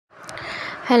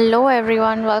Hello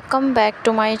everyone, welcome back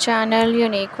to my channel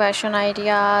Unique Fashion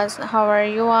Ideas. How are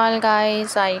you all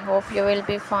guys? I hope you will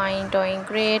be fine, doing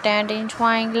great and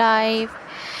enjoying life.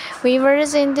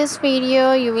 Viewers, in this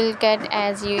video you will get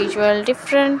as usual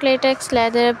different latex,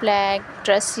 leather, black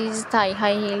dresses, thigh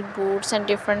high heel boots and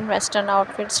different western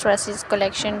outfits, dresses,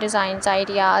 collection, designs,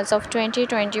 ideas of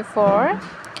 2024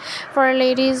 for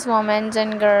ladies, women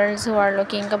and girls who are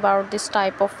looking about this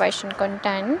type of fashion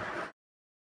content.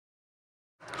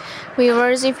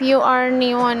 Viewers, if you are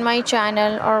new on my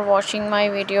channel or watching my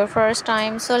video first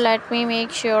time, so let me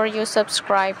make sure you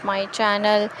subscribe my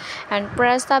channel and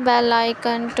press the bell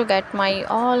icon to get my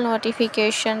all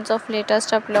notifications of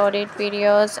latest uploaded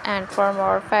videos, and for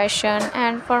more fashion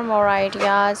and for more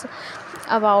ideas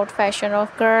about fashion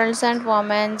of girls and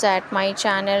women at my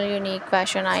channel Unique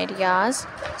Fashion Ideas.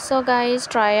 So guys,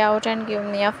 try out and give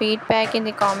me a feedback in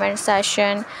the comment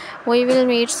section. We will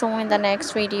meet soon in the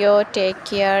next video. Take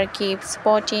care, keep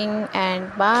supporting,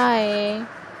 and bye.